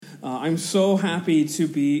I'm so happy to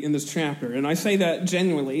be in this chapter. And I say that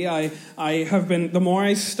genuinely. I have been, the more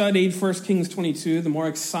I studied 1 Kings 22, the more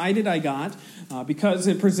excited I got because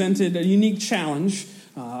it presented a unique challenge.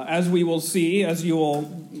 As we will see, as you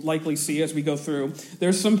will likely see as we go through,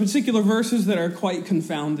 there's some particular verses that are quite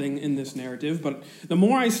confounding in this narrative. But the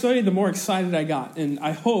more I studied, the more excited I got. And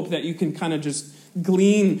I hope that you can kind of just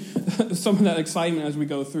glean some of that excitement as we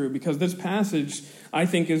go through, because this passage, I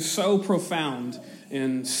think, is so profound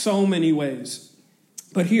in so many ways.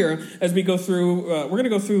 But here, as we go through, we're going to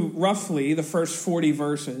go through roughly the first 40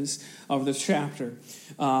 verses of this chapter.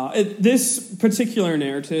 This particular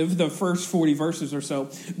narrative, the first 40 verses or so,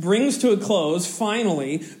 brings to a close,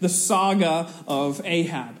 finally, the saga of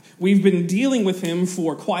Ahab. We've been dealing with him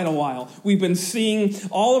for quite a while. We've been seeing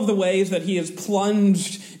all of the ways that he has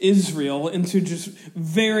plunged Israel into just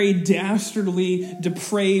very dastardly,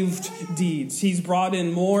 depraved deeds. He's brought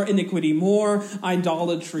in more iniquity, more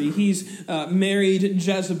idolatry. He's married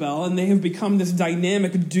Jezebel, and they have become this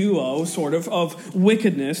dynamic duo, sort of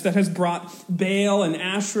wickedness that has brought Baal and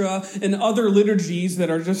Asherah and other liturgies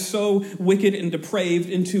that are just so wicked and depraved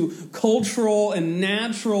into cultural and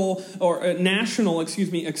national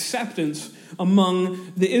acceptance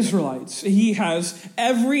among the Israelites. He has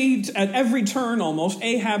at every turn almost,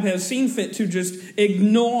 Ahab has seen fit to just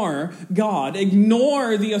ignore God,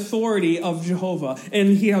 ignore the authority of Jehovah,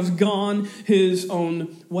 and he has gone his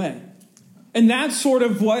own way. And that's sort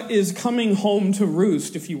of what is coming home to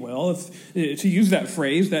roost, if you will, to use that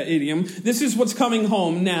phrase, that idiom. This is what's coming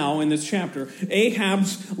home now in this chapter.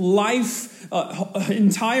 Ahab's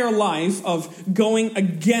entire life of going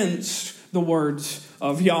against the words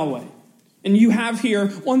of Yahweh. And you have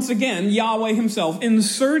here, once again, Yahweh himself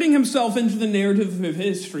inserting himself into the narrative of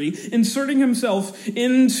history, inserting himself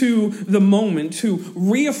into the moment to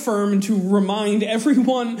reaffirm and to remind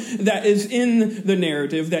everyone that is in the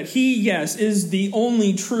narrative that he, yes, is the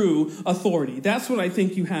only true authority. That's what I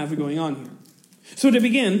think you have going on here. So to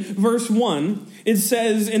begin, verse 1, it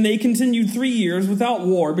says, "And they continued 3 years without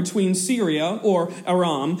war between Syria, or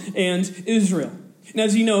Aram, and Israel." And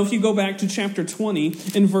as you know, if you go back to chapter 20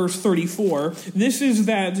 in verse 34, this is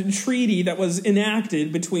that treaty that was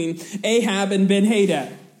enacted between Ahab and Ben-Hadad.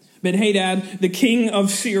 Ben-Hadad, the king of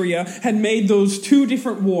Syria, had made those two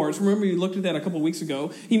different wars. Remember, we looked at that a couple weeks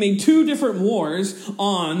ago. He made two different wars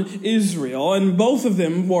on Israel, and both of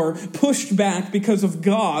them were pushed back because of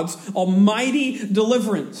God's almighty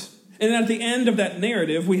deliverance. And at the end of that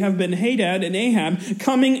narrative, we have Ben-Hadad and Ahab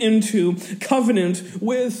coming into covenant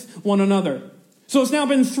with one another. So it's now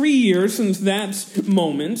been 3 years since that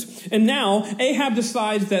moment, and now Ahab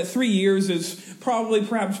decides that 3 years is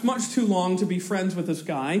perhaps much too long to be friends with this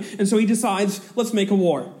guy, and so he decides, let's make a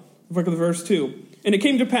war. Look at verse 2. "And it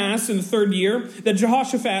came to pass in the 3rd year that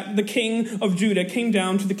Jehoshaphat, the king of Judah, came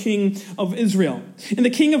down to the king of Israel. And the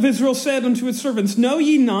king of Israel said unto his servants, know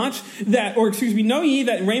ye that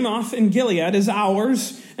Ramoth in Gilead is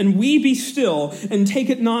ours, and we be still, and take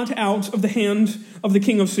it not out of the hand of the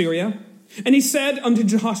king of Syria? And he said unto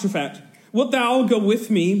Jehoshaphat, wilt thou go with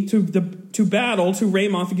me to battle to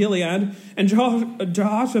Ramoth Gilead? And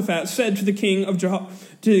Jehoshaphat said to the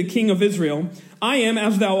king of Israel, I am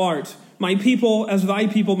as thou art, my people as thy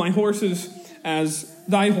people, my horses as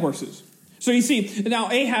thy horses." So you see, now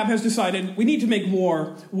Ahab has decided we need to make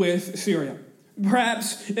war with Syria.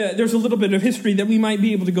 Perhaps there's a little bit of history that we might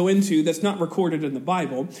be able to go into that's not recorded in the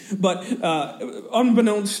Bible, but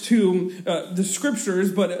unbeknownst to the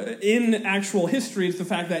scriptures, but in actual history, it's the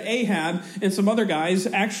fact that Ahab and some other guys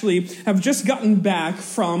actually have just gotten back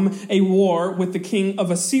from a war with the king of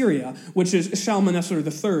Assyria, which is Shalmaneser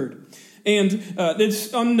III. And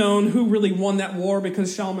it's unknown who really won that war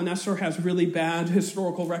because Shalmaneser has really bad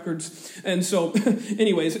historical records. And so,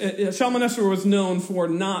 anyways, Shalmaneser was known for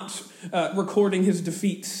not recording his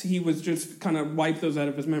defeats. He was just kind of wiped those out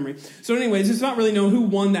of his memory. So anyways, it's not really known who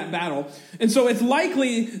won that battle. And so it's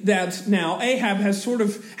likely that now Ahab has sort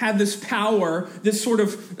of had this power, this sort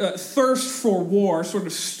of thirst for war sort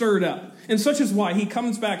of stirred up. And such is why he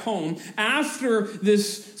comes back home after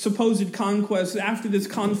this supposed conquest, after this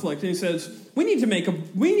conflict, and he says, we need to make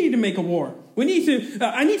a war. I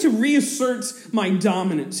need to reassert my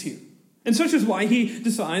dominance here. And such is why he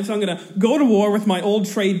decides, I'm going to go to war with my old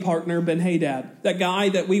trade partner, Ben-Hadad, that guy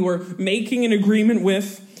that we were making an agreement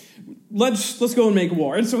with. Let's go and make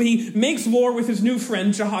war. And so he makes war with his new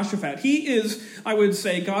friend, Jehoshaphat. He is, I would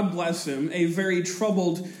say, God bless him, a very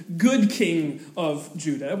troubled, good king of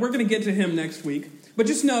Judah. We're going to get to him next week. But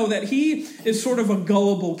just know that he is sort of a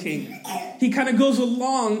gullible king. He kind of goes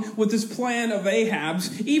along with this plan of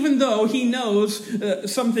Ahab's, even though he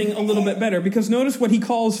knows something a little bit better. Because notice what he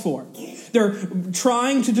calls for. They're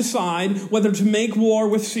trying to decide whether to make war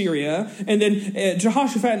with Syria. And then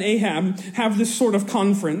Jehoshaphat and Ahab have this sort of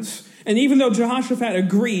conference. And even though Jehoshaphat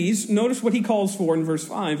agrees, notice what he calls for in verse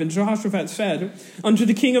 5. And Jehoshaphat said unto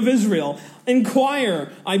the king of Israel,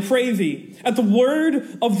 inquire, I pray thee, at the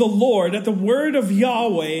word of the Lord, at the word of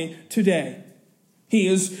Yahweh today. He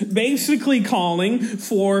is basically calling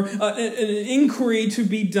for an inquiry to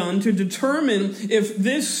be done to determine if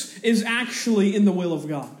this is actually in the will of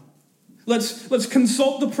God. Let's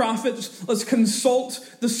consult the prophets. Let's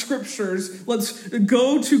consult the scriptures. Let's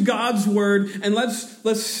go to God's word and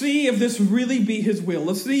let's see if this really be his will.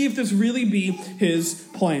 Let's see if this really be his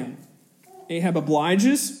plan. Ahab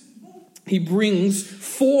obliges. He brings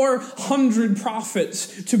 400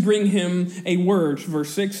 prophets to bring him a word.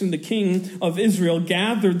 Verse 6, and the king of Israel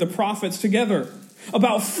gathered the prophets together,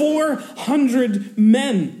 about 400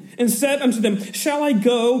 men, and said unto them, shall I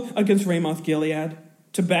go against Ramoth Gilead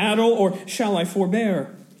to battle, or shall I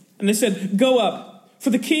forbear? And they said, go up,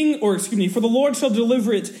 for the Lord shall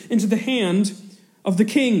deliver it into the hand of the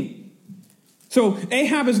king. So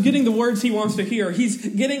Ahab is getting the words he wants to hear. He's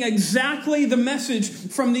getting exactly the message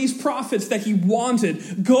from these prophets that he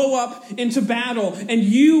wanted. Go up into battle, and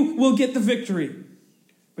you will get the victory.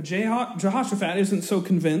 But Jehoshaphat isn't so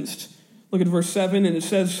convinced. Look at verse 7, and it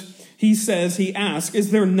says, he asks,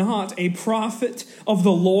 is there not a prophet of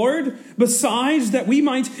the Lord besides that we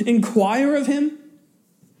might inquire of him?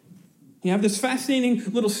 You have this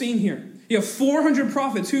fascinating little scene here. You have 400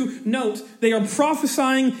 prophets who, note, they are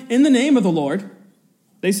prophesying in the name of the Lord.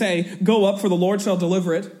 They say, go up, for the Lord shall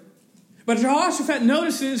deliver it. But Jehoshaphat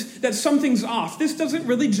notices that something's off. This doesn't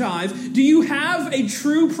really jive. Do you have a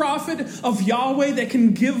true prophet of Yahweh that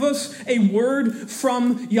can give us a word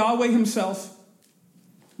from Yahweh himself?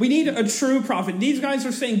 We need a true prophet. These guys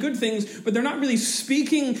are saying good things, but they're not really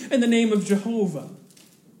speaking in the name of Jehovah.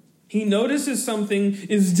 He notices something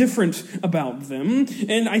is different about them.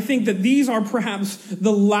 And I think that these are perhaps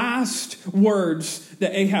the last words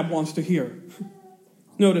that Ahab wants to hear.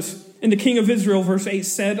 Notice, and the king of Israel, verse 8,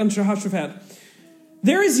 said unto Jehoshaphat,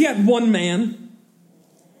 there is yet one man.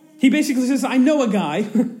 He basically says, I know a guy,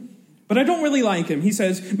 but I don't really like him. He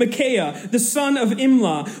says, Micaiah, the son of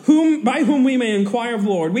Imlah, by whom we may inquire of the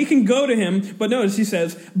Lord. We can go to him, but notice he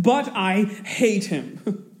says, but I hate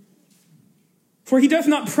him. For he doth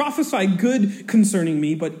not prophesy good concerning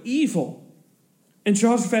me, but evil. And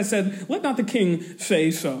Jehoshaphat said, let not the king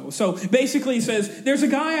say so. So basically he says, there's a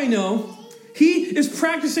guy I know. He is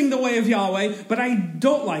practicing the way of Yahweh, but I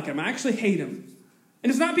don't like him. I actually hate him. And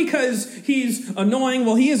it's not because he's annoying.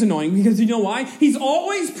 Well, he is annoying because you know why? He's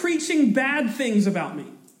always preaching bad things about me.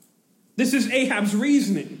 This is Ahab's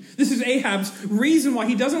reasoning. This is Ahab's reason why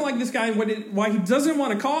he doesn't like this guy and why he doesn't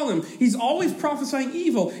want to call him. He's always prophesying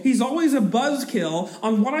evil. He's always a buzzkill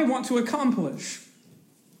on what I want to accomplish.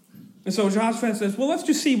 And so Jehoshaphat says, well, let's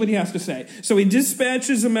just see what he has to say. So he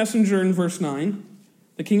dispatches a messenger in verse 9.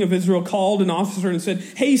 The king of Israel called an officer and said,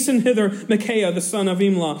 hasten hither Micaiah, the son of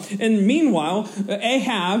Imlah. And meanwhile,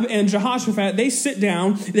 Ahab and Jehoshaphat, they sit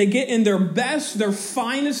down, they get in their best, their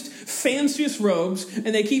finest, fanciest robes,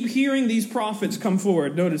 and they keep hearing these prophets come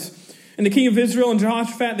forward. Notice, and the king of Israel and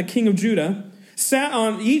Jehoshaphat, the king of Judah, sat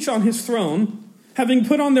each on his throne, having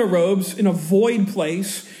put on their robes in a void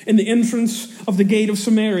place in the entrance of the gate of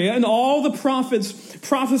Samaria, and all the prophets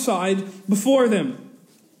prophesied before them.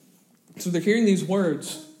 So they're hearing these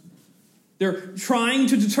words. They're trying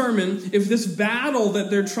to determine if this battle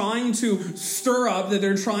that they're trying to stir up, that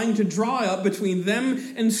they're trying to draw up between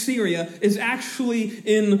them and Syria is actually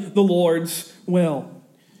in the Lord's will.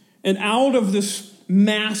 And out of this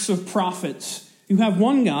mass of prophets, you have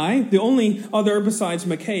one guy, the only other besides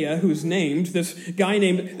Micaiah, who's named, this guy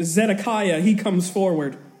named Zedekiah. He comes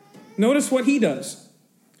forward. Notice what he does.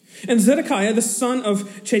 And Zedekiah, the son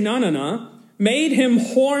of Chenaanah, made him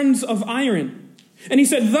horns of iron. And he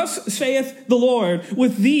said, thus saith the Lord,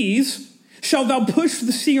 with these shalt thou push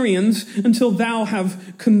the Syrians until thou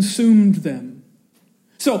have consumed them.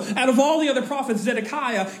 So out of all the other prophets,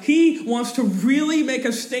 Zedekiah, he wants to really make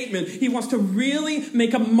a statement. He wants to really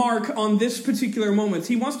make a mark on this particular moment.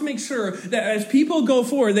 He wants to make sure that as people go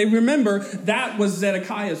forward, they remember that was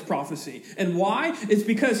Zedekiah's prophecy. And why? It's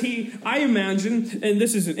because I imagine, and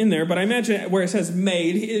this isn't in there, but I imagine where it says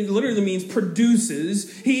made, it literally means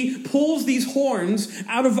produces. He pulls these horns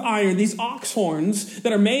out of iron, these ox horns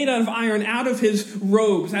that are made out of iron, out of his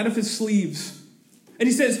robes, out of his sleeves. And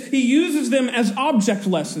he says he uses them as object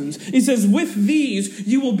lessons. He says, with these,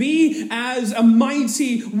 you will be as a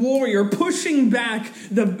mighty warrior, pushing back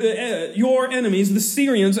your enemies, the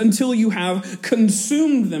Syrians, until you have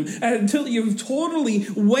consumed them, until you've totally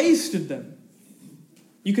wasted them.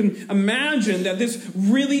 You can imagine that this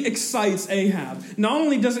really excites Ahab. Not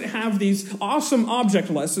only does it have these awesome object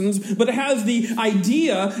lessons, but it has the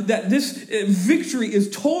idea that this victory is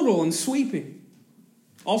total and sweeping.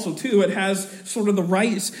 Also, too, it has sort of the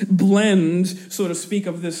right blend, so to speak,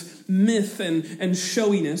 of this myth and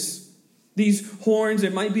showiness. These horns,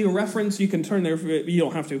 it might be a reference, you can turn there, you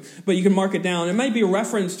don't have to, but you can mark it down. It might be a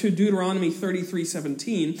reference to Deuteronomy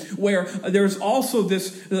 33:17, where there's also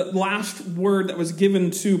this last word that was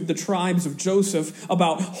given to the tribes of Joseph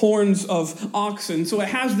about horns of oxen. So it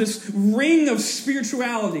has this ring of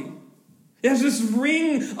spirituality. It has this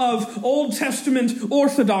ring of Old Testament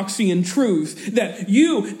orthodoxy and truth that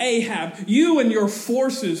you, Ahab, you and your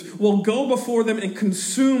forces will go before them and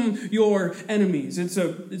consume your enemies.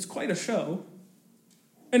 It's quite a show.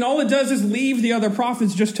 And all it does is leave the other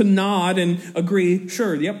prophets just to nod and agree,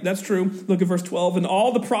 sure, yep, that's true. Look at verse 12. And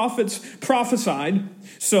all the prophets prophesied,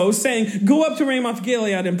 so saying, go up to Ramoth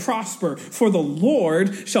Gilead and prosper, for the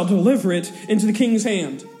Lord shall deliver it into the king's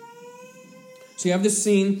hand. So you have this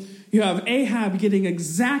scene. You have Ahab getting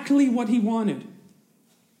exactly what he wanted.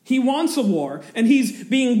 He wants a war, and he's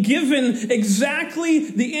being given exactly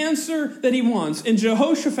the answer that he wants. And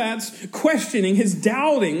Jehoshaphat's questioning, his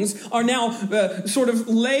doubtings, are now sort of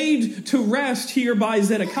laid to rest here by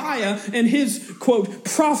Zedekiah and his, quote,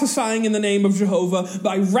 prophesying in the name of Jehovah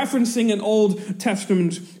by referencing an Old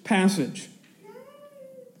Testament passage.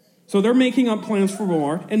 So they're making up plans for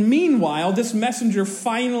war. And meanwhile, this messenger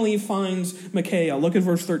finally finds Micaiah. Look at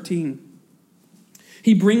verse 13.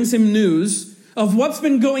 He brings him news of what's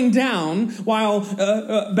been going down while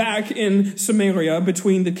back in Samaria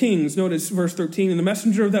between the kings. Notice verse 13. And the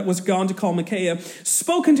messenger that was gone to call Micaiah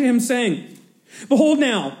spoke unto him, saying, behold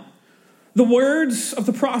now, the words of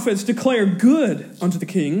the prophets declare good unto the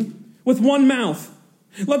king with one mouth.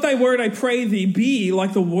 Let thy word, I pray thee, be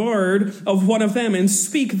like the word of one of them, and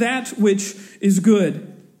speak that which is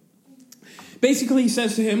good. Basically, he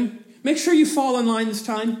says to him, make sure you fall in line this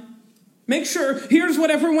time. Make sure, here's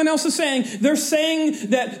what everyone else is saying. They're saying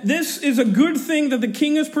that this is a good thing that the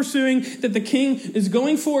king is pursuing, that the king is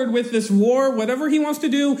going forward with this war, whatever he wants to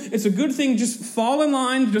do. It's a good thing. Just fall in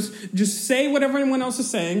line. Just say what everyone else is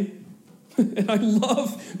saying. And I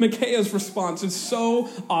love Micaiah's response. It's so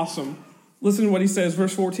awesome. Listen to what he says,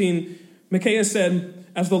 verse 14. Micaiah said,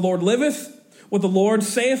 as the Lord liveth, what the Lord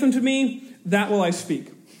saith unto me, that will I speak.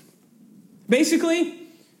 Basically,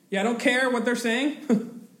 I don't care what they're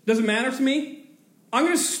saying. Doesn't matter to me. I'm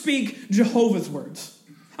going to speak Jehovah's words.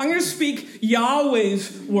 I'm going to speak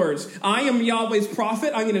Yahweh's words. I am Yahweh's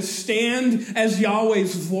prophet. I'm going to stand as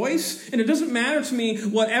Yahweh's voice. And it doesn't matter to me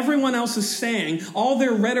what everyone else is saying. All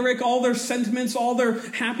their rhetoric, all their sentiments, all their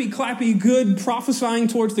happy, clappy, good prophesying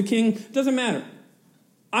towards the king. It doesn't matter.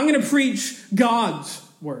 I'm going to preach God's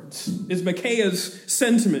words, is Micaiah's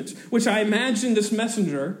sentiment, which I imagine this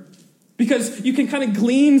messenger, because you can kind of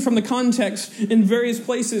glean from the context in various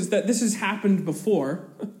places that this has happened before.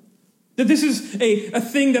 That this is a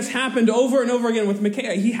thing that's happened over and over again with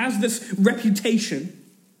Micaiah. He has this reputation.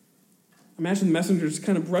 Imagine the messenger's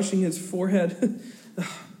kind of brushing his forehead.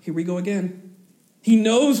 Here we go again. He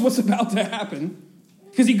knows what's about to happen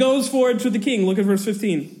because he goes forward to the king. Look at verse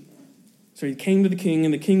 15. So he came to the king,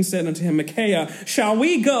 and the king said unto him, Micaiah, shall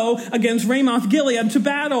we go against Ramoth Gilead to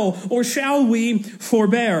battle, or shall we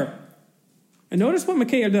forbear? And notice what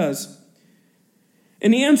Micaiah does.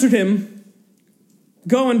 And he answered him,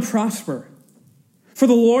 go and prosper, for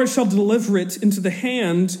the Lord shall deliver it into the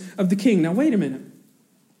hand of the king. Now, wait a minute.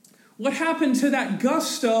 What happened to that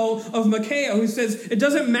gusto of Micaiah who says, it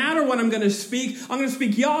doesn't matter what I'm going to speak. I'm going to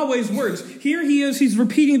speak Yahweh's words. Here he is. He's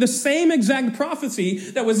repeating the same exact prophecy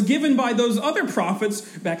that was given by those other prophets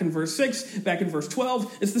back in verse 6, back in verse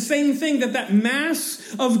 12. It's the same thing that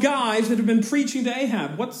mass of guys that have been preaching to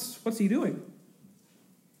Ahab. What's he doing?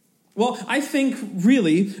 Well, I think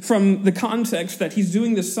really from the context that he's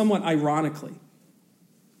doing this somewhat ironically.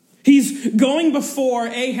 He's going before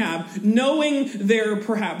Ahab, knowing their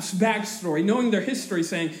perhaps backstory, knowing their history,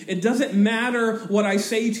 saying, it doesn't matter what I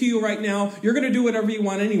say to you right now, you're going to do whatever you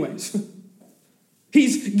want anyways.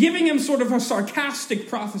 He's giving him sort of a sarcastic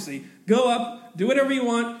prophecy. Go up, do whatever you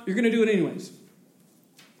want, you're going to do it anyways.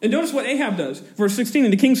 And notice what Ahab does. Verse 16,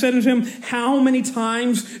 and the king said unto him, how many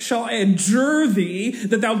times shall I adjure thee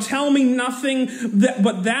that thou tell me nothing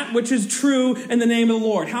but that which is true in the name of the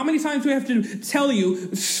Lord? How many times do we have to tell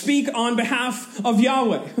you, speak on behalf of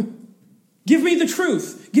Yahweh? Give me the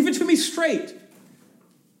truth. Give it to me straight.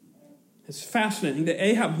 It's fascinating that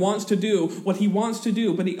Ahab wants to do what he wants to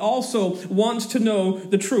do, but he also wants to know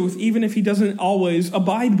the truth, even if he doesn't always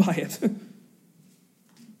abide by it.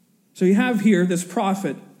 So you have here this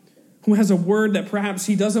prophet who has a word that perhaps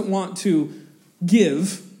he doesn't want to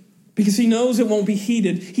give because he knows it won't be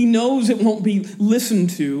heeded. He knows it won't be listened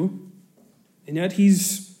to. And yet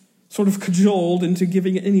he's sort of cajoled into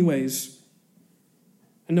giving it anyways.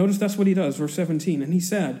 And notice that's what he does, verse 17. And he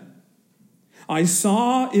said, I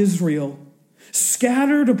saw Israel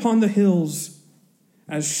scattered upon the hills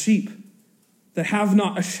as sheep that have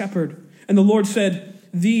not a shepherd. And the Lord said,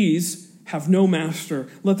 these have no master.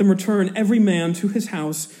 Let them return every man to his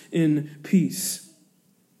house in peace.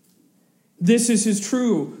 This is his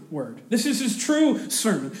true word. This is his true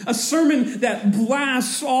sermon. A sermon that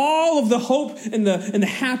blasts all of the hope and the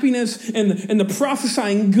happiness and the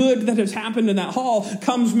prophesying good that has happened in that hall.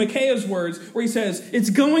 Comes Micaiah's words where he says, it's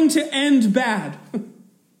going to end bad.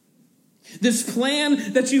 This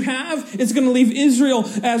plan that you have is going to leave Israel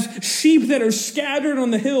as sheep that are scattered on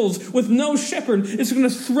the hills with no shepherd. It's going to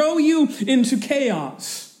throw you into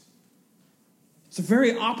chaos. It's a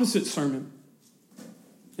very opposite sermon.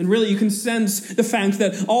 And really, you can sense the fact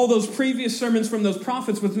that all those previous sermons from those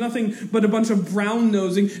prophets was nothing but a bunch of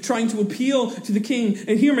brown-nosing, trying to appeal to the king.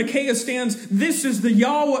 And here Micaiah stands, this is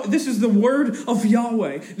the word of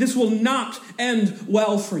Yahweh. This will not end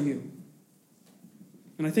well for you.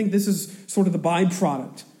 And I think this is sort of the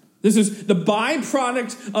byproduct. This is the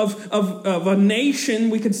byproduct of a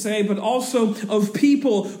nation, we could say, but also of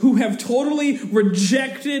people who have totally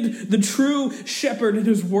rejected the true shepherd and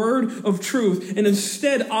his word of truth and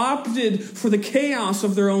instead opted for the chaos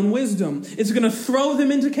of their own wisdom. It's going to throw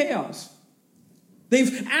them into chaos.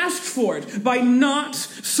 They've asked for it by not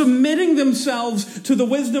submitting themselves to the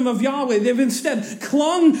wisdom of Yahweh. They've instead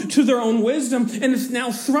clung to their own wisdom, and it's now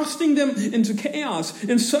thrusting them into chaos.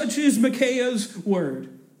 And such is Micaiah's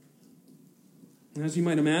word. And as you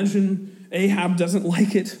might imagine, Ahab doesn't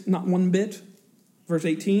like it, not one bit. Verse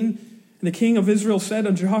 18, and the king of Israel said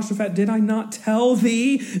unto Jehoshaphat, did I not tell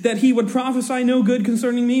thee that he would prophesy no good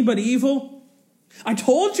concerning me, but evil? I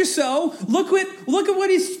told you so. Look at what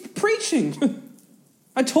he's preaching.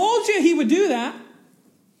 I told you he would do that.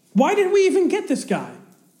 Why did we even get this guy?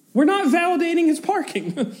 We're not validating his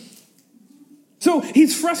parking. So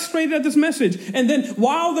he's frustrated at this message. And then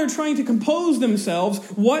while they're trying to compose themselves,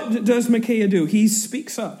 what does Micaiah do? He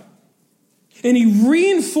speaks up. And he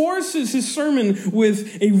reinforces his sermon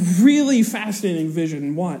with a really fascinating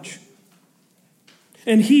vision. Watch.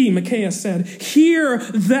 And he, Micaiah, said, hear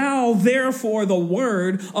thou therefore the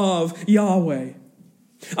word of Yahweh.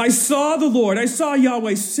 I saw the Lord, I saw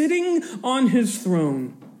Yahweh sitting on his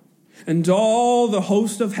throne, and all the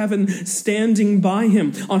host of heaven standing by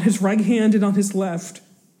him, on his right hand and on his left.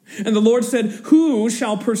 And the Lord said, who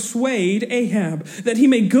shall persuade Ahab that he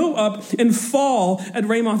may go up and fall at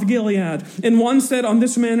Ramoth Gilead? And one said on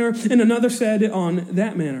this manner, and another said on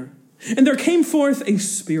that manner. And there came forth a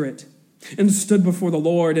spirit, and stood before the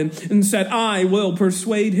Lord, and said, I will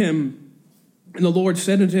persuade him. And the Lord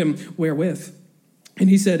said unto him, wherewith? And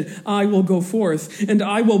he said, I will go forth, and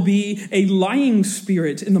I will be a lying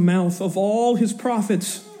spirit in the mouth of all his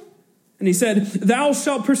prophets. And he said, thou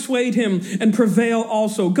shalt persuade him, and prevail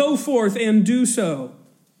also. Go forth and do so.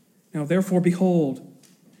 Now therefore, behold,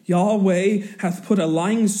 Yahweh hath put a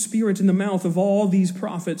lying spirit in the mouth of all these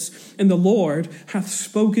prophets, and the Lord hath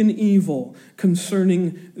spoken evil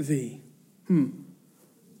concerning thee.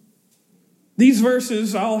 These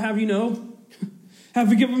verses, I'll have you know,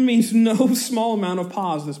 have given me no small amount of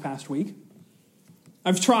pause this past week.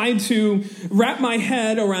 I've tried to wrap my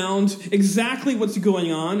head around exactly what's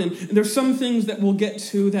going on, and there's some things that we'll get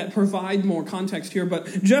to that provide more context here, but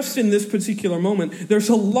just in this particular moment, there's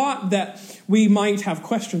a lot that we might have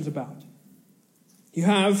questions about. You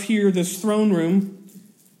have here this throne room.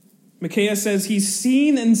 Micaiah says he's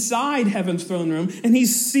seen inside heaven's throne room, and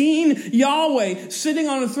he's seen Yahweh sitting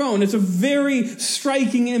on a throne. It's a very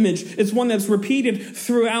striking image. It's one that's repeated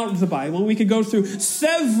throughout the Bible. We could go through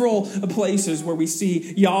several places where we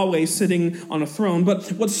see Yahweh sitting on a throne.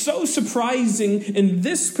 But what's so surprising in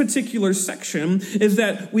this particular section is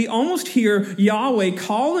that we almost hear Yahweh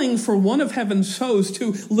calling for one of heaven's hosts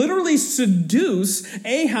to literally seduce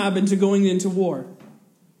Ahab into going into war.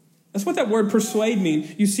 That's what that word persuade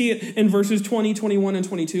means. You see it in verses 20, 21, and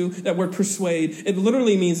 22. That word persuade. It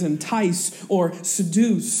literally means entice or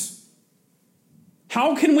seduce.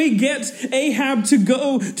 How can we get Ahab to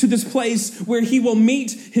go to this place where he will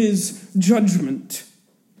meet his judgment?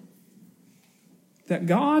 That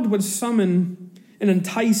God would summon an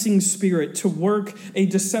enticing spirit to work a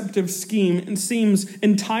deceptive scheme and seems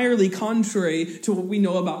entirely contrary to what we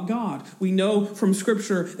know about God. We know from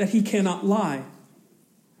Scripture that he cannot lie.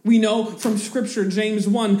 We know from Scripture, James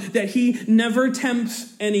 1, that he never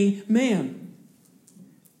tempts any man.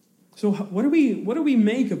 So what do we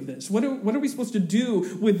make of this? What are we supposed to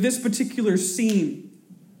do with this particular scene?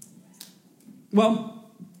 Well,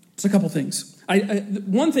 it's a couple things.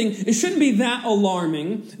 One thing, it shouldn't be that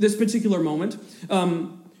alarming, this particular moment,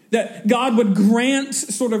 that God would grant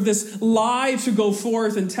sort of this lie to go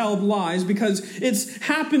forth and tell lies, because it's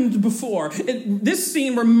happened before. This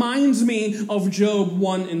scene reminds me of Job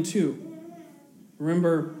 1 and 2.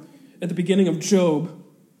 Remember at the beginning of Job,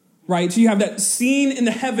 right? So you have that scene in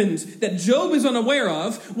the heavens that Job is unaware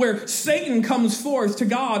of, where Satan comes forth to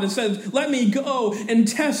God and says, "Let me go and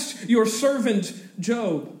test your servant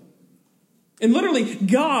Job." And literally,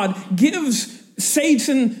 God gives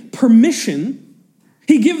Satan permission.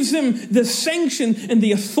 He gives him the sanction and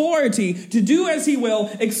the authority to do as he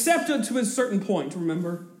will, except to a certain point,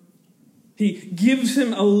 remember? He gives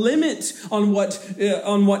him a limit on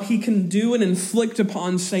what he can do and inflict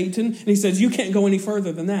upon Satan. And he says, you can't go any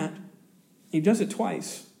further than that. He does it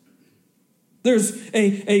twice. There's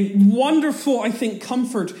a wonderful, I think,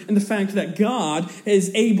 comfort in the fact that God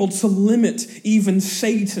is able to limit even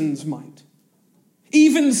Satan's might.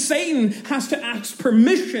 Even Satan has to ask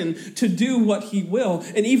permission to do what he will.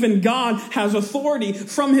 And even God has authority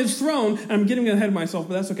from his throne. I'm getting ahead of myself,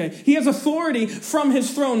 but that's okay. He has authority from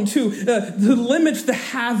his throne to limit the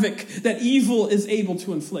havoc that evil is able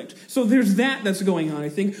to inflict. So there's that's going on, I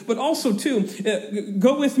think. But also, too,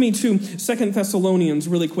 go with me to 2 Thessalonians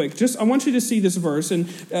really quick. I want you to see this verse, and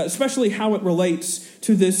especially how it relates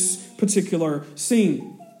to this particular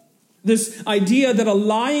scene. This idea that a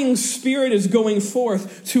lying spirit is going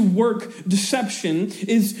forth to work deception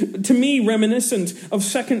is, to me, reminiscent of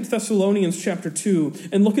 2 Thessalonians chapter 2.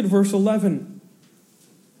 And look at verse 11.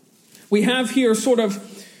 We have here the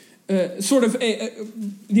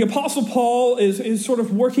Apostle Paul is sort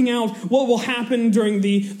of working out what will happen during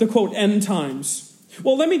the quote, end times.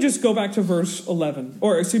 Well, let me just go back to verse 11,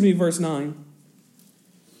 verse 9.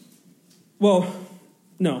 Well,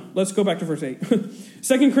 no, let's go back to verse 8.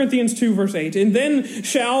 2 Corinthians 2, verse 8. And then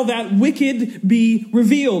shall that wicked be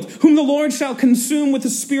revealed, whom the Lord shall consume with the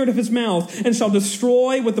spirit of his mouth, and shall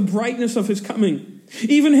destroy with the brightness of his coming.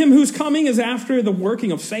 Even him whose coming is after the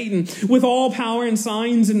working of Satan, with all power and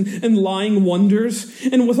signs and lying wonders,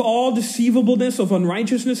 and with all deceivableness of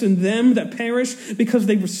unrighteousness in them that perish, because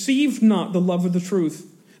they received not the love of the truth,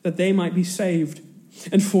 that they might be saved.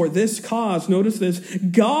 And for this cause, notice this,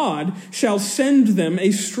 God shall send them a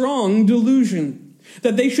strong delusion,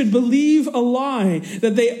 that they should believe a lie,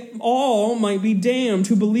 that they all might be damned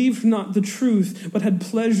who believed not the truth, but had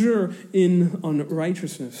pleasure in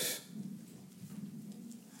unrighteousness.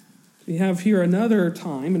 We have here another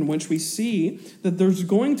time in which we see that there's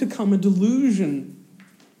going to come a delusion,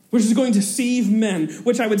 which is going to deceive men,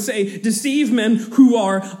 which I would say deceive men who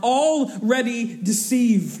are already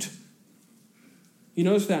deceived. You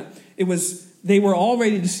notice that they were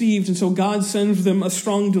already deceived, and so God sends them a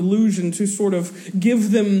strong delusion to sort of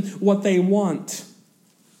give them what they want.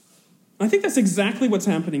 I think that's exactly what's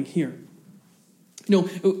happening here.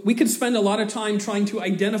 We could spend a lot of time trying to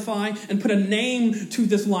identify and put a name to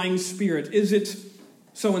this lying spirit. Is it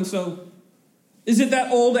so-and-so? Is it that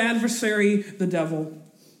old adversary, the devil,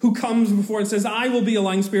 who comes before and says, I will be a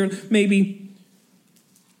lying spirit? Maybe.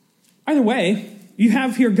 Either way, you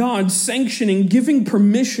have here God sanctioning, giving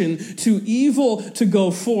permission to evil to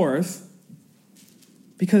go forth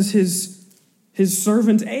because his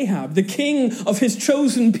servant Ahab, the king of his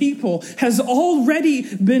chosen people, has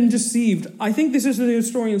already been deceived. I think this is the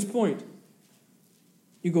historian's point.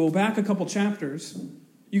 You go back a couple chapters,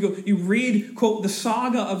 you read, quote, the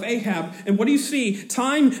saga of Ahab, and what do you see?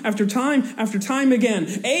 Time after time after time again.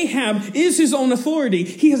 Ahab is his own authority.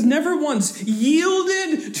 He has never once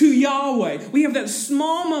yielded to Yahweh. We have that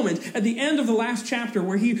small moment at the end of the last chapter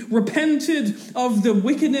where he repented of the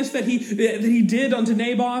wickedness that he did unto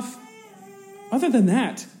Naboth. Other than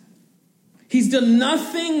that, he's done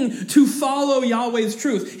nothing to follow Yahweh's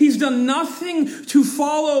truth. He's done nothing to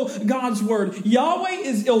follow God's word. Yahweh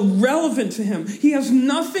is irrelevant to him. He has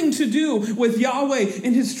nothing to do with Yahweh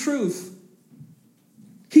and his truth.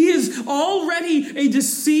 He is already a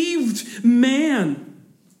deceived man.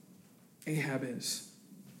 Ahab is.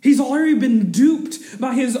 He's already been duped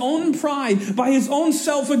by his own pride, by his own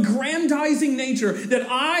self-aggrandizing nature, that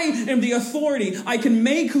I am the authority. I can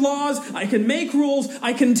make laws, I can make rules,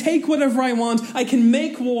 I can take whatever I want, I can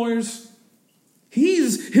make wars.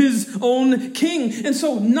 He's his own king. And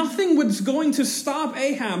so nothing was going to stop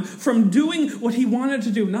Ahab from doing what he wanted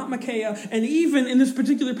to do. Not Micaiah. And even in this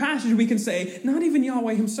particular passage, we can say, not even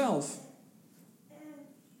Yahweh himself.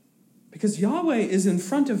 Because Yahweh is in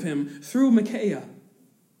front of him through Micaiah,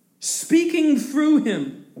 speaking through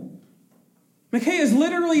him. Micaiah is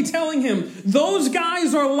literally telling him, those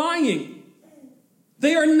guys are lying.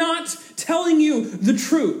 They are not telling you the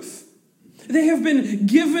truth. They have been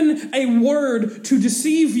given a word to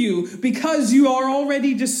deceive you because you are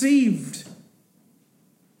already deceived.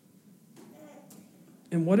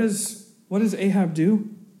 And what does Ahab do?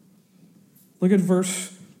 Look at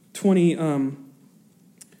verse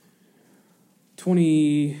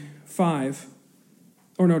 25.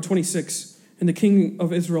 Or no, 26. And the king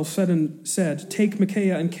of Israel said, take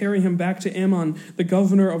Micaiah and carry him back to Ammon, the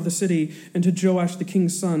governor of the city, and to Joash the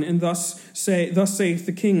king's son. And thus saith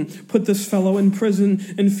the king, put this fellow in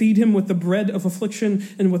prison and feed him with the bread of affliction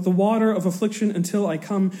and with the water of affliction until I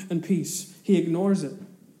come in peace. He ignores it.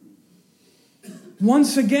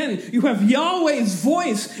 Once again, you have Yahweh's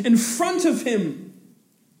voice in front of him,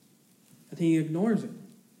 and he ignores it.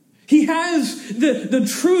 He has the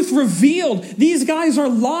truth revealed. These guys are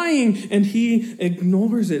lying, and he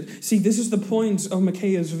ignores it. See, this is the point of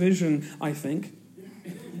Micaiah's vision, I think.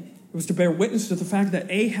 It was to bear witness to the fact that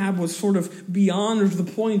Ahab was sort of beyond the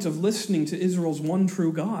point of listening to Israel's one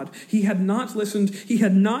true God. He had not listened, he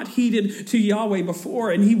had not heeded to Yahweh before,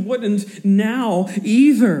 and he wouldn't now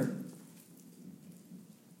either.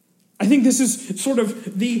 I think this is sort of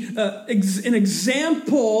an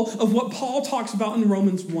example of what Paul talks about in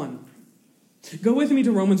Romans 1. Go with me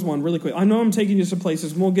to Romans 1 really quick. I know I'm taking you some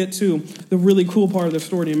places, and we'll get to the really cool part of the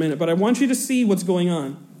story in a minute, but I want you to see what's going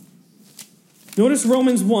on. Notice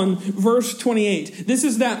Romans 1, verse 28. This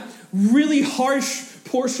is that really harsh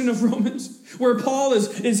portion of Romans where Paul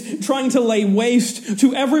is trying to lay waste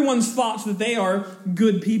to everyone's thoughts that they are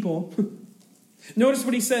good people. Notice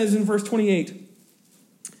what he says in verse 28.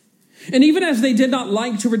 And even as they did not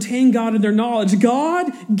like to retain God in their knowledge,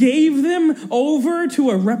 God gave them over to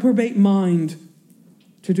a reprobate mind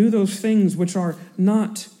to do those things which are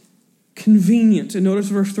not convenient. And notice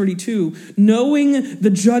verse 32, knowing the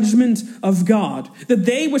judgment of God, that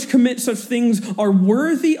they which commit such things are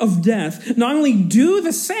worthy of death, not only do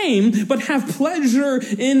the same, but have pleasure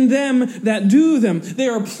in them that do them. They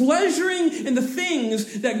are pleasuring in the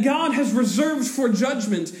things that God has reserved for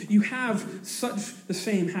judgment. You have such the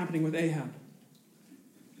same happening with Ahab.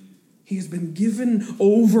 He has been given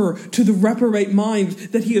over to the reprobate mind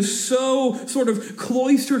that he has so sort of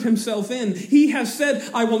cloistered himself in. He has said,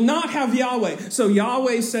 I will not have Yahweh. So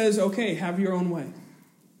Yahweh says, okay, have your own way.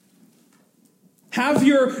 Have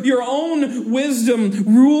your own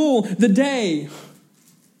wisdom rule the day.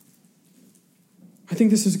 I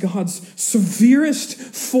think this is God's severest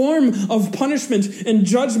form of punishment and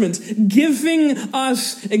judgment, giving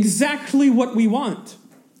us exactly what we want.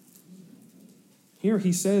 Here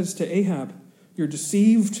he says to Ahab, you're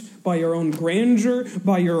deceived by your own grandeur,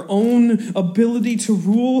 by your own ability to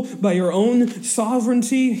rule, by your own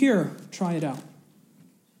sovereignty. Here, try it out.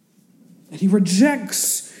 And he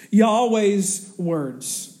rejects Yahweh's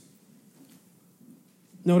words.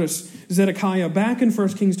 Notice Zedekiah back in 1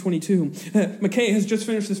 Kings 22. Micaiah has just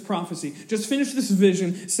finished this prophecy, just finished this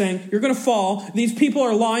vision saying, you're going to fall. These people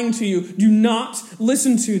are lying to you. Do not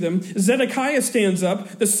listen to them. Zedekiah stands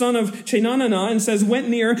up, the son of Chenananah, and says, went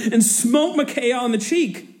near and smote Micaiah on the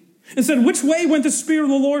cheek and said, which way went the Spirit of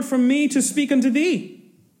the Lord from me to speak unto thee?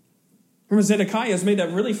 Remember, Zedekiah has made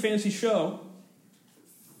that really fancy show.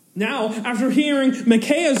 Now, after hearing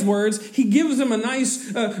Micaiah's words, he gives him a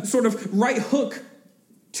nice sort of right hook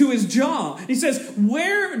to his jaw. He says,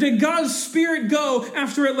 where did God's Spirit go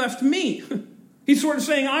after it left me? He's sort of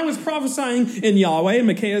saying, I was prophesying in Yahweh. And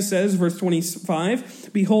Micaiah says, verse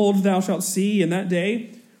 25, behold, thou shalt see in that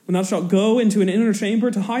day when thou shalt go into an inner chamber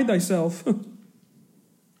to hide thyself. You're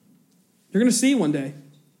going to see one day.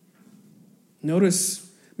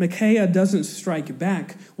 Notice Micaiah doesn't strike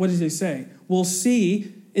back. What does he say? We'll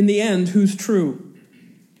see in the end who's true.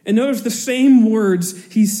 And notice the same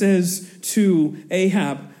words he says to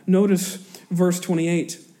Ahab. Notice verse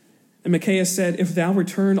 28. And Micaiah said, if thou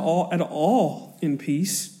return at all in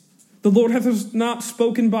peace, the Lord hath not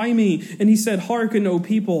spoken by me. And he said, hearken, O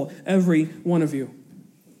people, every one of you.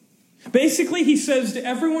 Basically, he says to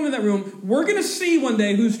everyone in that room, we're going to see one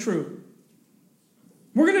day who's true.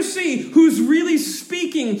 We're going to see who's really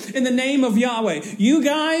speaking in the name of Yahweh. You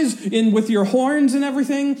guys with your horns and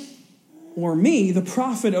everything, or me, the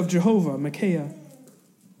prophet of Jehovah, Micaiah.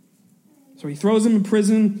 So he throws him in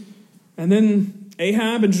prison, and then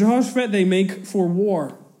Ahab and Jehoshaphat, they make for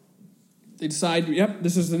war. They decide, yep,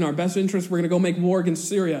 this is in our best interest. We're going to go make war against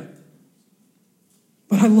Syria.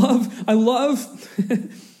 But I love,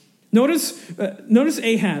 notice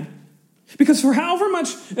Ahab. Because for however much,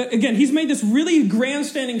 again, he's made this really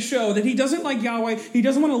grandstanding show that he doesn't like Yahweh, he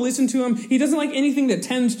doesn't want to listen to him, he doesn't like anything that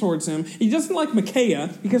tends towards him, he doesn't like Micaiah,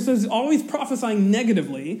 because he's always prophesying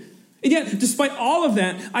negatively. And yet, despite all of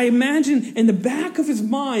that, I imagine in the back of his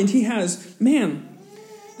mind, he has,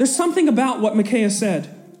 there's something about what Micaiah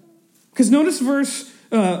said. Because notice verse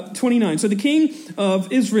 29. So the king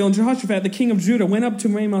of Israel and Jehoshaphat, the king of Judah, went up to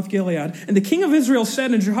Ramoth Gilead. And the king of Israel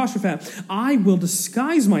said unto Jehoshaphat, I will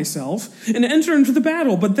disguise myself and enter into the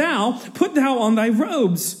battle, but put thou on thy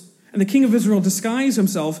robes. And the king of Israel disguised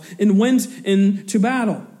himself and went into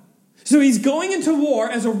battle. So he's going into war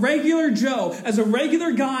as a regular Joe, as a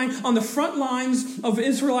regular guy on the front lines of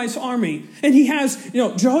Israelites' army. And he has,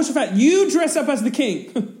 Jehoshaphat, you dress up as the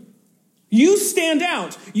king. You stand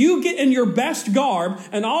out. You get in your best garb,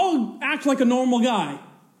 and I'll act like a normal guy.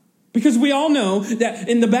 Because we all know that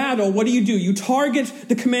in the battle, what do? You target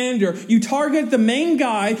the commander. You target the main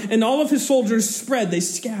guy, and all of his soldiers spread. They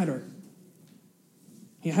scatter.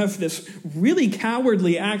 You have this really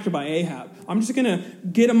cowardly act by Ahab. I'm just going to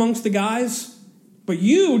get amongst the guys. But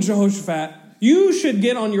you, Jehoshaphat, you should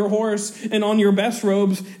get on your horse and on your best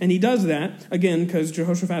robes. And he does that, again, because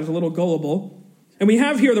Jehoshaphat is a little gullible. And we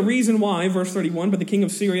have here the reason why, verse 31, but the king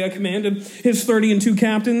of Syria commanded his 32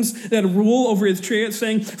 captains that rule over his chariots,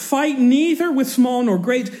 saying, fight neither with small nor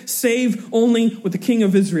great, save only with the king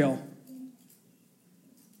of Israel.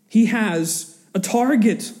 He has a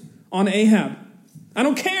target on Ahab. I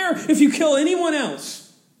don't care if you kill anyone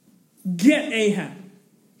else. Get Ahab.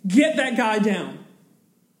 Get that guy down.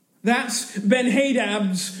 That's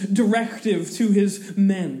Ben-Hadad's directive to his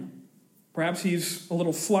men. Perhaps he's a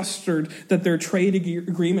little flustered that their trade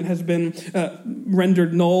agreement has been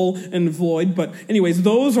rendered null and void. But anyways,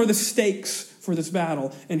 those are the stakes for this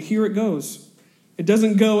battle. And here it goes. It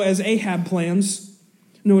doesn't go as Ahab plans.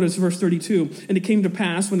 Notice verse 32. And it came to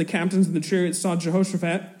pass when the captains of the chariots saw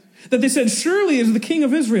Jehoshaphat that they said, surely is the king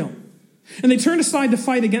of Israel. And they turned aside to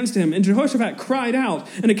fight against him. And Jehoshaphat cried out.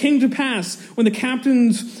 And it came to pass when the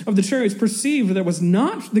captains of the chariots perceived that it was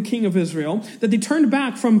not the king of Israel, that they turned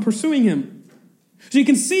back from pursuing him. So you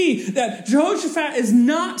can see that Jehoshaphat is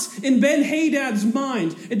not in Ben-Hadad's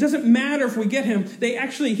mind. It doesn't matter if we get him.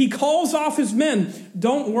 He calls off his men.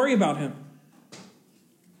 Don't worry about him.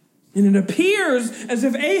 And it appears as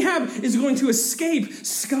if Ahab is going to escape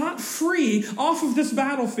scot-free off of this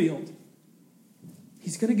battlefield.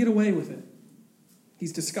 He's going to get away with it.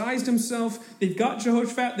 He's disguised himself. They've got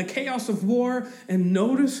Jehoshaphat, the chaos of war. And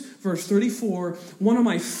notice verse 34, one of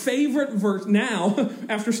my favorite verses now,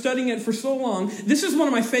 after studying it for so long, this is one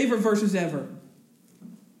of my favorite verses ever.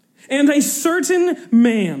 And a certain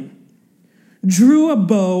man drew a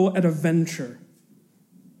bow at a venture,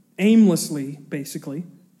 aimlessly, basically,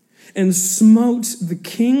 and smote the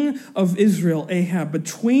king of Israel, Ahab,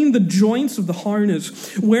 between the joints of the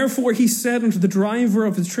harness. Wherefore he said unto the driver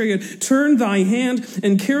of his chariot, turn thy hand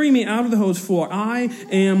and carry me out of the host, for I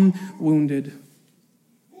am wounded.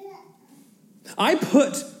 I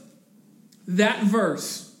put that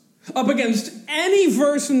verse up against any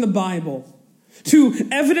verse in the Bible to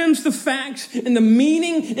evidence the fact and the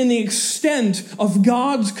meaning and the extent of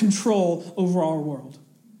God's control over our world.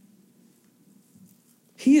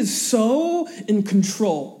 He is so in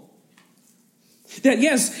control that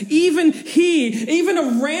yes, even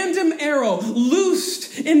a random arrow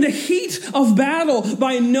loosed in the heat of battle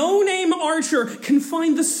by a no-name archer can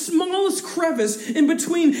find the smallest crevice in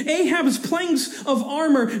between Ahab's planks of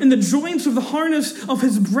armor and the joints of the harness of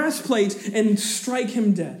his breastplate and strike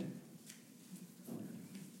him dead.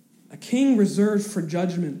 A king reserved for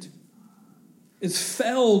judgment is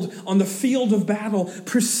felled on the field of battle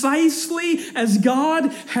precisely as God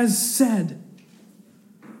has said,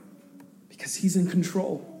 because he's in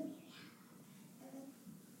control.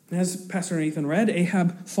 As Pastor Nathan read,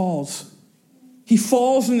 Ahab falls. He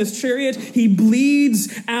falls in this chariot. He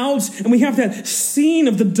bleeds out. And we have that scene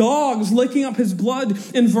of the dogs licking up his blood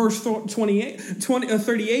in verse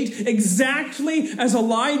 38, exactly as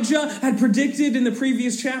Elijah had predicted in the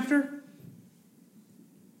previous chapter.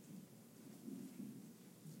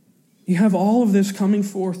 You have all of this coming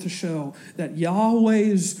forth to show that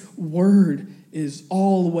Yahweh's word is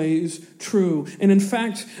always true. And in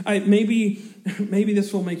fact, maybe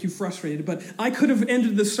this will make you frustrated, but I could have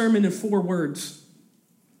ended the sermon in 4 words.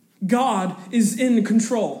 God is in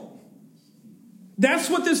control.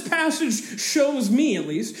 That's what this passage shows me, at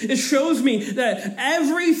least. It shows me that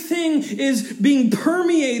everything is being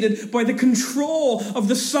permeated by the control of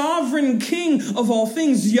the sovereign King of all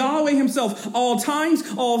things, Yahweh himself. All times,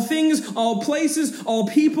 all things, all places, all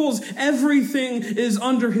peoples, everything is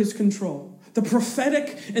under his control. The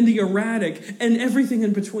prophetic and the erratic and everything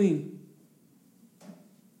in between.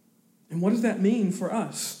 And what does that mean for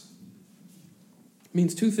us? It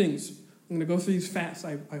means two things. I'm going to go through these fast,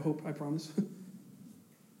 I promise.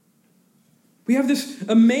 We have this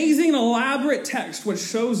amazing, elaborate text which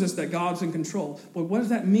shows us that God's in control. But what does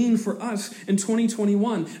that mean for us in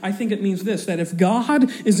 2021? I think it means this, that if God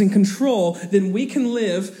is in control, then we can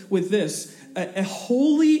live with this, a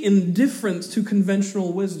holy indifference to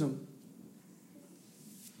conventional wisdom.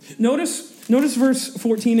 Notice verse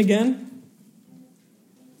 14 again.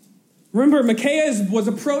 Remember, Micaiah was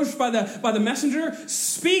approached by the messenger.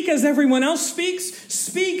 Speak as everyone else speaks.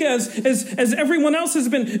 Speak as everyone else has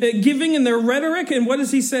been giving in their rhetoric. And what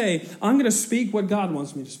does he say? I'm going to speak what God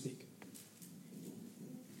wants me to speak.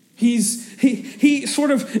 He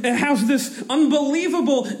sort of has this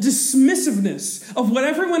unbelievable dismissiveness of what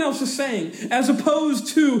everyone else is saying, as opposed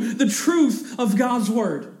to the truth of God's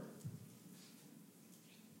word.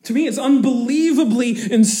 To me, it's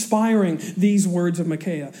unbelievably inspiring, these words of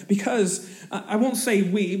Micaiah. Because, I won't say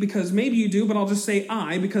we, because maybe you do, but I'll just say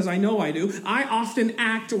I, because I know I do. I often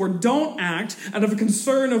act or don't act out of a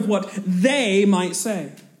concern of what they might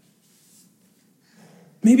say.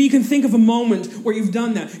 Maybe you can think of a moment where you've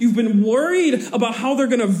done that. You've been worried about how they're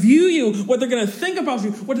going to view you, what they're going to think about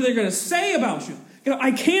you, what they're going to say about you.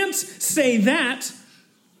 I can't say that.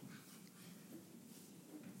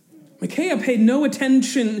 Micaiah paid no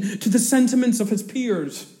attention to the sentiments of his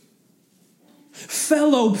peers,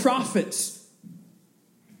 fellow prophets,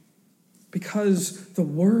 because the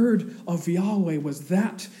word of Yahweh was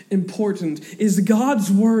that important. Is God's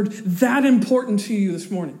word that important to you this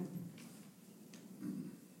morning?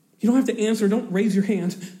 You don't have to answer. Don't raise your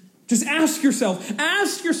hand. Just ask yourself,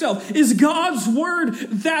 is God's word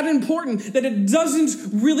that important that it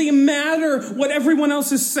doesn't really matter what everyone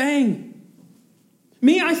else is saying?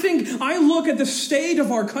 I think I look at the state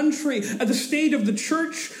of our country, at the state of the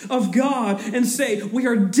church of God, and say we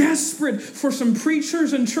are desperate for some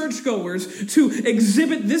preachers and churchgoers to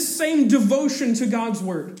exhibit this same devotion to God's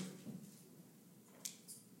word.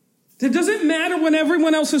 It doesn't matter what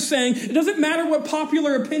everyone else is saying. It doesn't matter what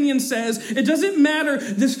popular opinion says. It doesn't matter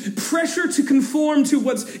this pressure to conform to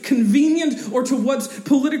what's convenient or to what's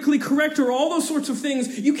politically correct or all those sorts of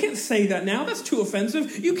things. You can't say that now. That's too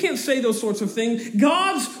offensive. You can't say those sorts of things.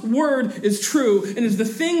 God's word is true and is the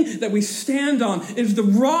thing that we stand on. It is the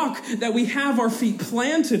rock that we have our feet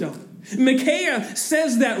planted on. Micaiah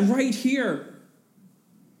says that right here.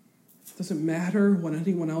 It doesn't matter what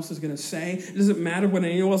anyone else is going to say. It doesn't matter what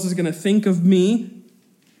anyone else is going to think of me.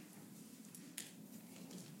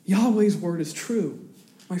 Yahweh's word is true.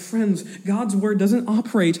 My friends, God's word doesn't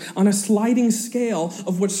operate on a sliding scale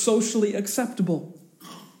of what's socially acceptable.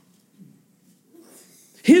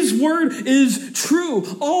 His word is true,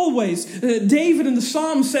 always. David in the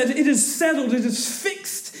Psalm said, it is settled, it is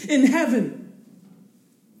fixed in heaven.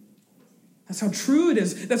 That's how true it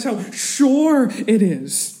is. That's how sure it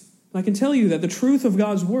is. I can tell you that the truth of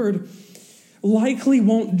God's word likely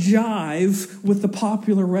won't jive with the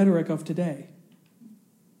popular rhetoric of today.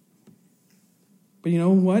 But you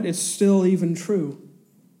know what? It's still even true.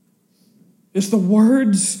 It's the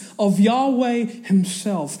words of Yahweh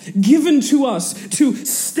himself, given to us to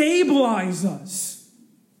stabilize us,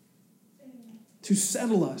 to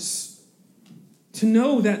settle us. To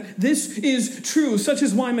know that this is true, such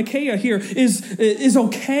as why Micaiah here is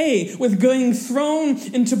okay with getting thrown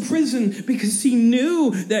into prison, because he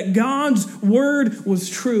knew that God's word was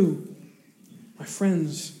true. My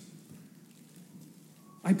friends,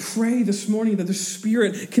 I pray this morning that the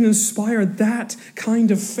Spirit can inspire that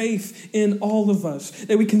kind of faith in all of us,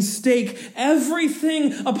 that we can stake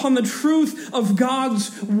everything upon the truth of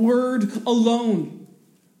God's word alone.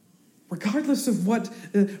 Regardless of what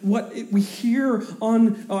we hear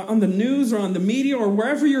on the news or on the media or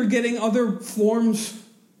wherever you're getting other forms,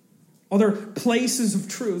 other places of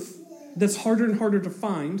truth that's harder and harder to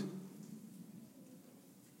find.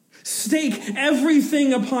 Stake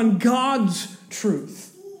everything upon God's truth.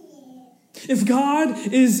 If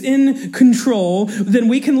God is in control, then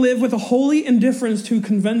we can live with a holy indifference to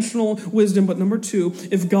conventional wisdom. But number two,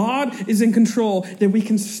 if God is in control, then we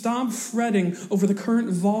can stop fretting over the current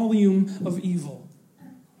volume of evil.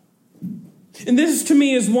 And this, to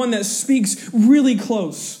me, is one that speaks really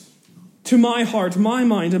close to my heart, my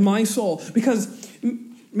mind, and my soul. Because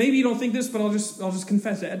Maybe you don't think this, but I'll just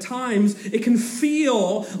confess it. At times, it can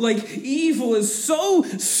feel like evil is so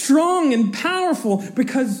strong and powerful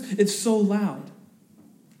because it's so loud.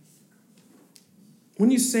 When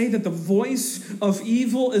you say that the voice of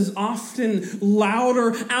evil is often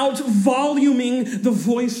louder, out-voluming the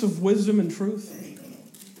voice of wisdom and truth,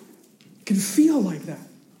 it can feel like that.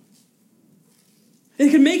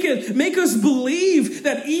 It can make us believe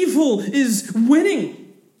that evil is winning.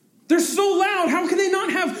 They're so loud. How can they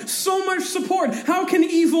not have so much support? How can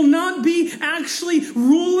evil not be actually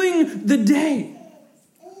ruling the day?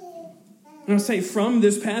 And I'll say from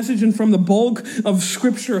this passage and from the bulk of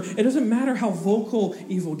Scripture, it doesn't matter how vocal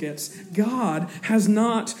evil gets. God has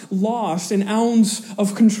not lost an ounce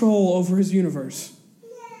of control over his universe.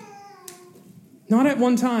 Not at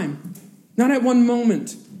one time. Not at one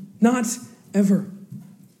moment. Not ever.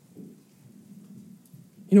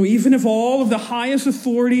 You know, even if all of the highest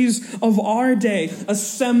authorities of our day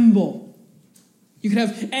assemble, you could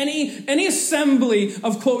have any assembly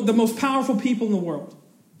of, quote, the most powerful people in the world.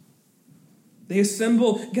 They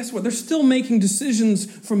assemble, guess what? They're still making decisions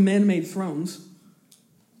from man-made thrones.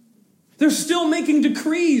 They're still making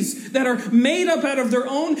decrees that are made up out of their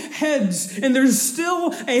own heads, and there's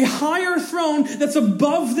still a higher throne that's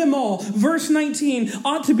above them all. Verse 19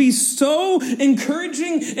 ought to be so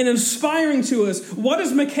encouraging and inspiring to us. What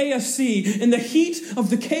does Micaiah see in the heat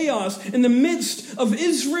of the chaos, in the midst of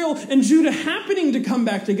Israel and Judah happening to come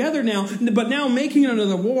back together now, but now making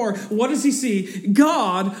another war? What does he see?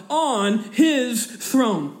 God on his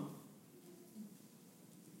throne.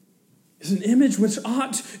 Is an image which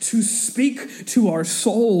ought to speak to our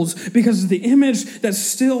souls because of the image that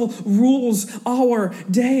still rules our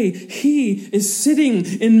day. He is sitting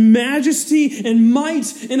in majesty and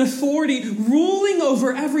might and authority, ruling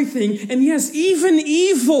over everything. And yes, even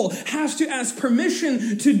evil has to ask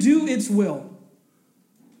permission to do its will.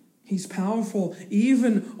 He's powerful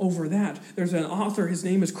even over that. There's an author, his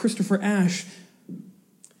name is Christopher Ash.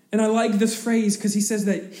 And I like this phrase because he says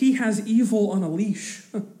that he has evil on a leash.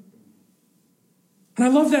 And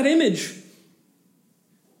I love that image.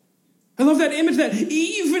 I love that image that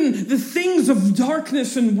even the things of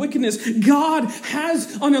darkness and wickedness, God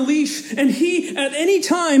has on a leash, and he at any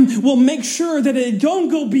time will make sure that it don't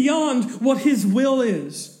go beyond what his will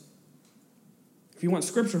is. If you want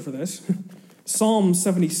scripture for this, Psalm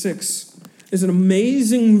 76 is an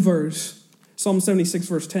amazing verse. Psalm 76,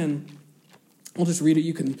 verse 10. I'll just read it.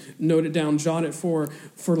 You can note it down, jot it for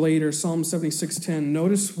later. Psalm 76:10.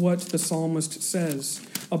 Notice what the psalmist says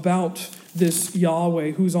about this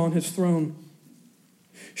Yahweh who's on his throne.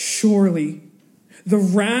 Surely the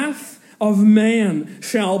wrath of man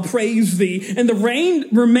shall praise thee, and the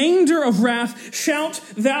remainder of wrath shalt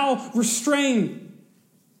thou restrain.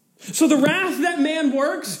 So the wrath that man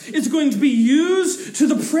works is going to be used to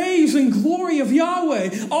the praise and glory of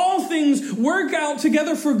Yahweh. All things work out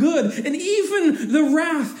together for good. And even the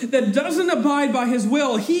wrath that doesn't abide by his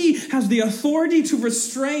will, he has the authority to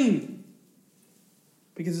restrain.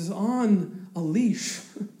 Because it's on a leash.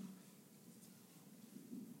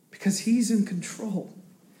 Because he's in control.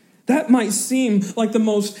 That might seem like the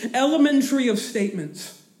most elementary of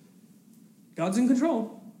statements. God's in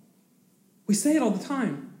control. We say it all the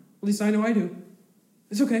time. At least I know I do.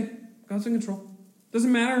 It's okay. God's in control.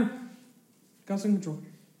 Doesn't matter. God's in control.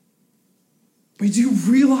 But do you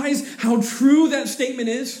realize how true that statement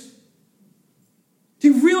is?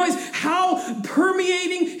 Do you realize how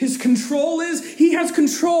permeating his control is? He has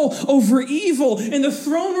control over evil. In the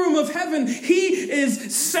throne room of heaven, he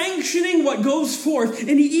is sanctioning what goes forth.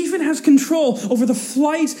 And he even has control over the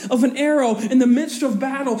flight of an arrow in the midst of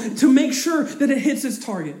battle to make sure that it hits its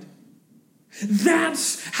target.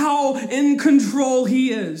 That's how in control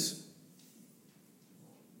he is.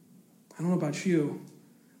 I don't know about you.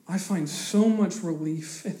 I find so much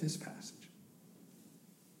relief in this passage.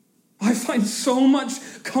 I find so much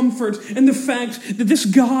comfort in the fact that this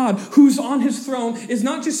God who's on his throne is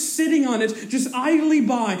not just sitting on it, just idly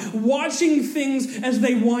by, watching things as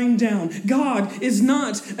they wind down. God is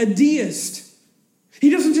not a deist. He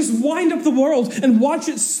doesn't just wind up the world and watch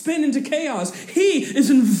it spin into chaos. He is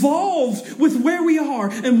involved with where we are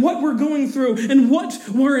and what we're going through and what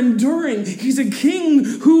we're enduring. He's a king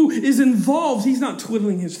who is involved. He's not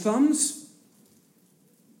twiddling his thumbs.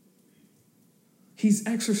 He's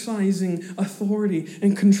exercising authority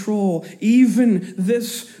and control even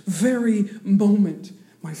this very moment.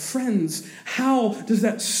 My friends, how does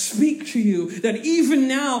that speak to you? That even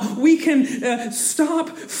now we can stop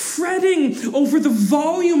fretting over the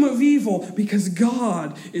volume of evil because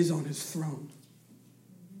God is on his throne.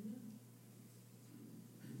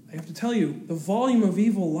 I have to tell you, the volume of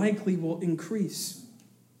evil likely will increase.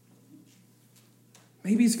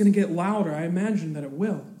 Maybe it's going to get louder. I imagine that it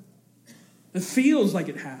will. It feels like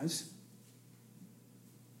it has.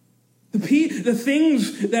 The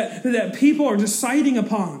things that people are deciding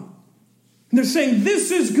upon. And they're saying,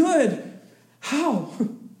 this is good. How?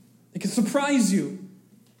 It can surprise you.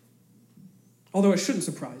 Although it shouldn't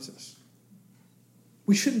surprise us.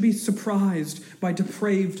 We shouldn't be surprised by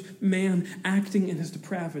depraved man acting in his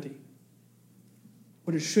depravity.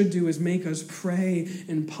 What it should do is make us pray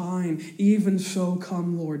and pine, even so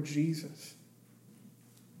come Lord Jesus.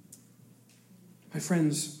 My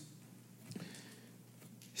friends,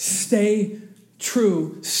 stay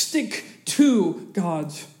true. Stick to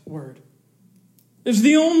God's word. It's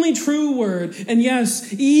the only true word. And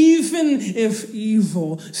yes, even if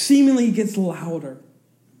evil seemingly gets louder,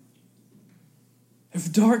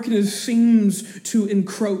 if darkness seems to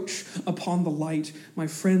encroach upon the light, my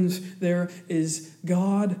friends, there is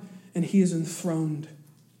God, and he is enthroned,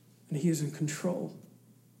 and he is in control.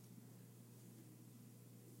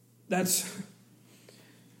 I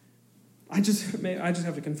just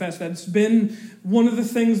have to confess that it's been one of the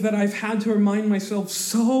things that I've had to remind myself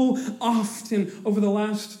so often over the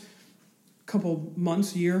last couple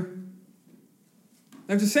months, year.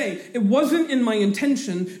 I have to say, it wasn't in my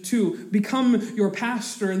intention to become your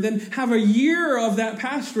pastor and then have a year of that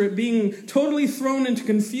pastorate being totally thrown into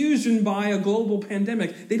confusion by a global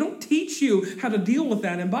pandemic. They don't teach you how to deal with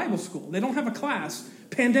that in Bible school. They don't have a class.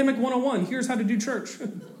 Pandemic 101, here's how to do church.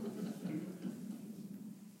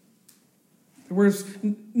 There was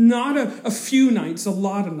not a few nights, a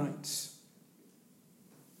lot of nights.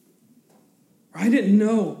 I didn't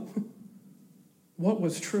know what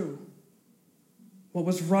was true, what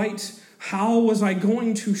was right. How was I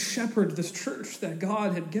going to shepherd this church that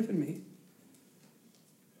God had given me?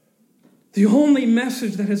 The only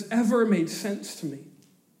message that has ever made sense to me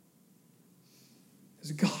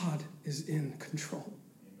is God is in control.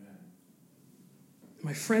 Amen.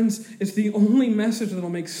 My friends, it's the only message that will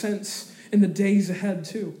make sense in the days ahead,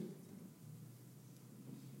 too.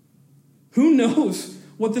 Who knows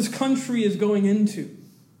what this country is going into?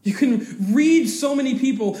 You can read so many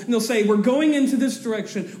people, and they'll say, we're going into this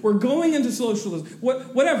direction. We're going into socialism.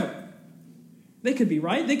 Whatever. They could be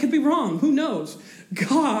right. They could be wrong. Who knows?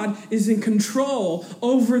 God is in control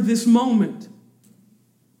over this moment.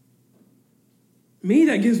 Me,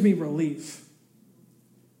 that gives me relief.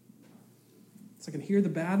 So I can hear the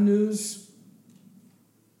bad news.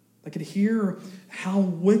 I can hear how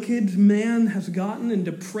wicked man has gotten and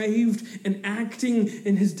depraved and acting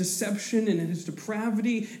in his deception and in his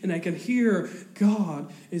depravity. And I can hear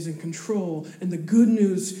God is in control. And the good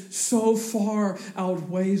news so far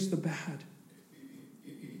outweighs the bad.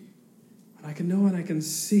 And I can know and I can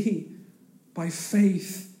see by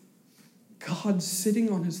faith God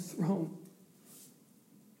sitting on his throne.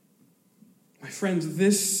 My friends,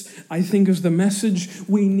 this, I think, is the message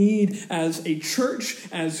we need as a church,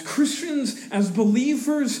 as Christians, as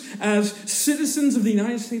believers, as citizens of the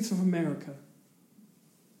United States of America.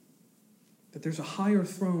 That there's a higher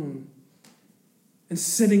throne. And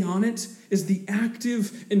sitting on it is the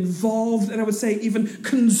active, involved, and I would say even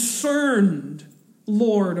concerned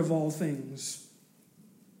Lord of all things.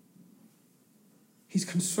 He's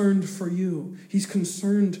concerned for you. He's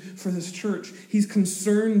concerned for this church. He's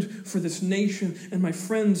concerned for this nation. And my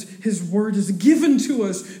friends, his word is given to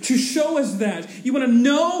us to show us that. You want to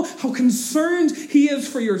know how concerned he is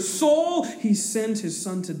for your soul? He sent his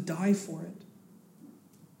son to die for it.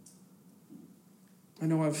 I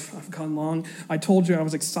know I've gone long. I told you I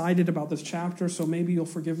was excited about this chapter, so maybe you'll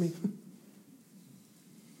forgive me.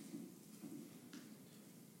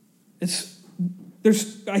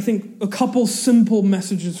 There's, I think, a couple simple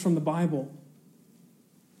messages from the Bible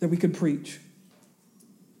that we could preach.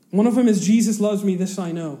 One of them is, Jesus loves me, this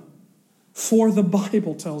I know, for the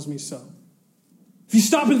Bible tells me so. If you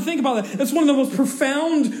stop and think about that, that's one of the most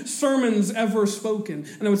profound sermons ever spoken.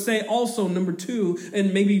 And I would say also, number 2,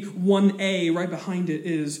 and maybe 1A right behind it,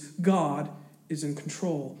 is God is in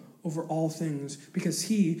control over all things because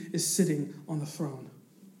he is sitting on the throne.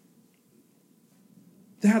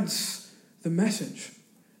 That's the message.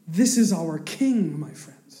 This is our King, my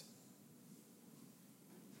friends.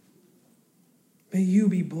 May you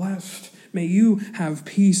be blessed. May you have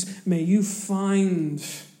peace. May you find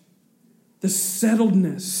the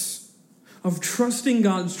settledness of trusting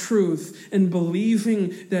God's truth and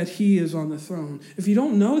believing that he is on the throne. If you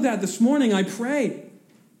don't know that this morning, I pray.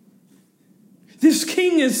 This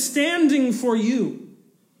King is standing for you.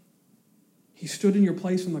 He stood in your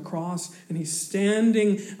place on the cross, and he's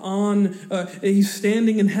standing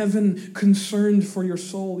in heaven, concerned for your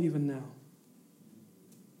soul even now.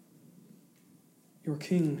 Your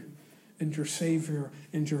King and your Savior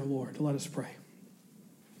and your Lord. Let us pray.